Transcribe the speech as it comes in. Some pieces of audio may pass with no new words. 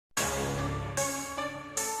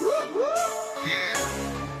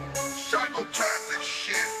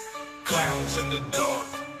the dark,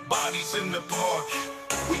 bodies in the park.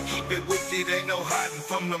 We keep it wicked, ain't no hiding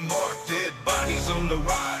from the mark. Dead bodies on the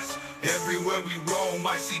rise, everywhere we roam.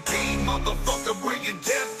 ICP, motherfucker, bringing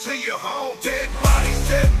death to your home. Dead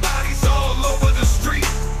bodies all over the street.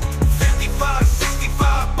 55,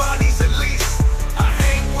 65 bodies at least. I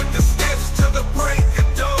hang with the steps to the break of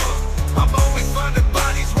dawn. I'm always finding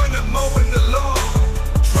bodies when I'm mowing the lawn.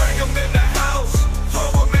 Drag them in the house, throw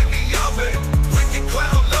them in the oven. Wicked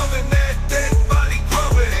clown loving that dead body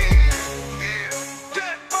grubbin. Yeah,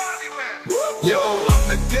 Dead Bodyman. Yo, I'm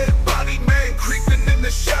the Dead Bodyman, creeping in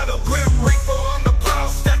the shadow. Grim Reaper on the prowl,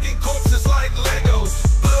 stacking corpses like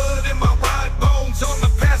Legos. Blood in my ride, bones on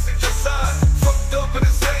the passenger side. Fucked up in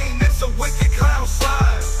his aim, it's a wicked clown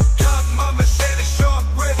slide. Got my machete sharp,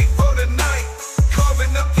 ready for the night.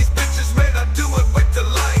 Carving up these bitches, man, I do it with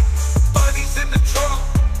delight. Bodies in the trunk,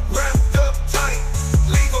 wrapped up tight.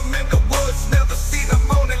 Leave them in the woods, never see the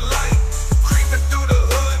morning light. Creeping through the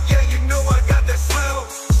hood, yeah, you know I got that smell.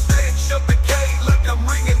 Stench up the gate like I'm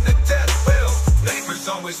ringing the death bell. Neighbors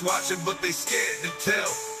always watching, but they scared to tell.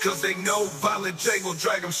 Cause they know Violent J will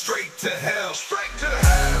drag them straight to hell. Straight to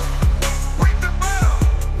hell, ring the bell.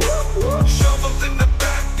 Shovels in the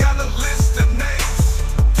back, got a list of names.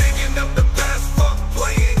 Digging up the past, fuck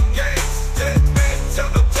playing games. Dead men tell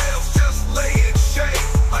no tales, just lay in shame.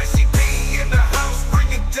 ICP in the house,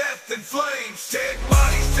 bringing death and flames. Dead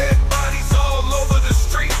bodies all over the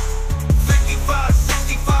street. 55,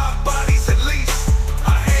 65 bodies at least.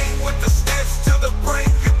 I hang with the steps till the break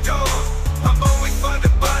of dawn. I'm always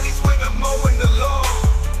finding bodies when I'm mowing the lawn.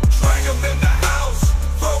 Drag them in the house,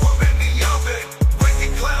 throw them in the oven.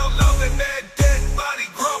 Wicked clown loving that dead body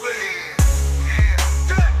grubbin. Yeah,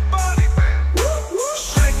 Dead Bodyman.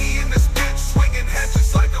 Shaggy in this bitch, swinging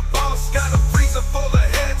hatchets like a boss. Got a freezer full of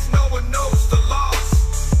heads, no one knows the loss.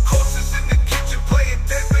 Horses in the kitchen playing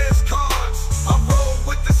dead man's cards. I roll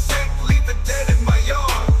with the sick, leave the dead in my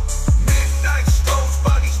yard. Midnight strolls,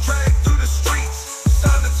 bodies dragged through the streets.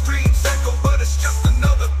 Silent screams echo, but it's just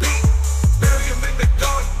another beat. Bury 'em in the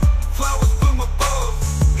dark, flowers bloom above.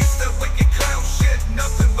 It's that wicked clown shit,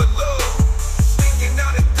 nothing but love. Sneaking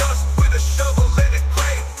out in dust with a shovel, let it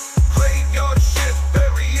grave. Graveyard shit,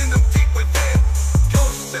 burying them deep within.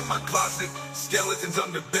 Ghosts in my closet, skeletons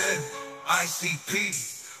under bed. ICP,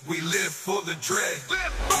 we live for the dread.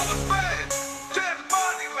 Live for the bed, Dead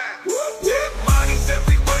Bodyman. Dead bodies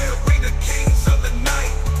everywhere, we the kings of the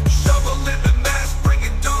night. Shovel in the mask,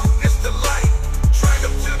 bringing darkness to light. Drag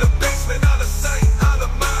them to the basement, out of sight, out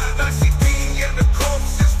of mind. ICP and the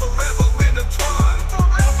corpses forever intertwined.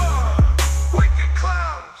 Forever, wicked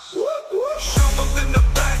clowns. Shovel in the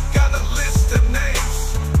back, got a list of names.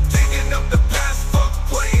 Digging up the past, fuck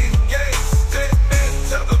playing games. Dead men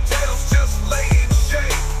tell no tales, just lay in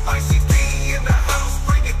shade. ICP in the house,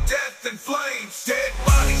 bringing death and flames.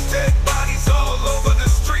 Dead bodies all over the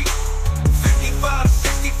street. 55,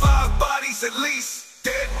 65 bodies at least.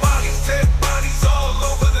 Dead bodies all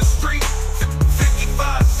over the street.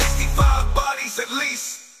 55, 65 bodies at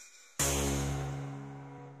least.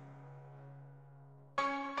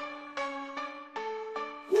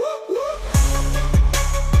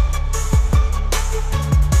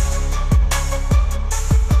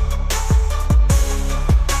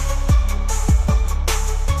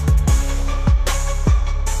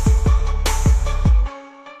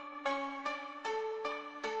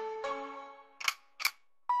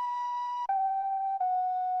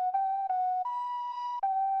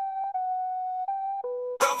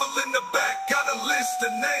 Shovel in the back, got a list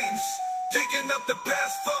of names. Digging up the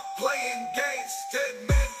past, fuck playing games. Dead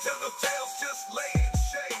men tell no tales, just lay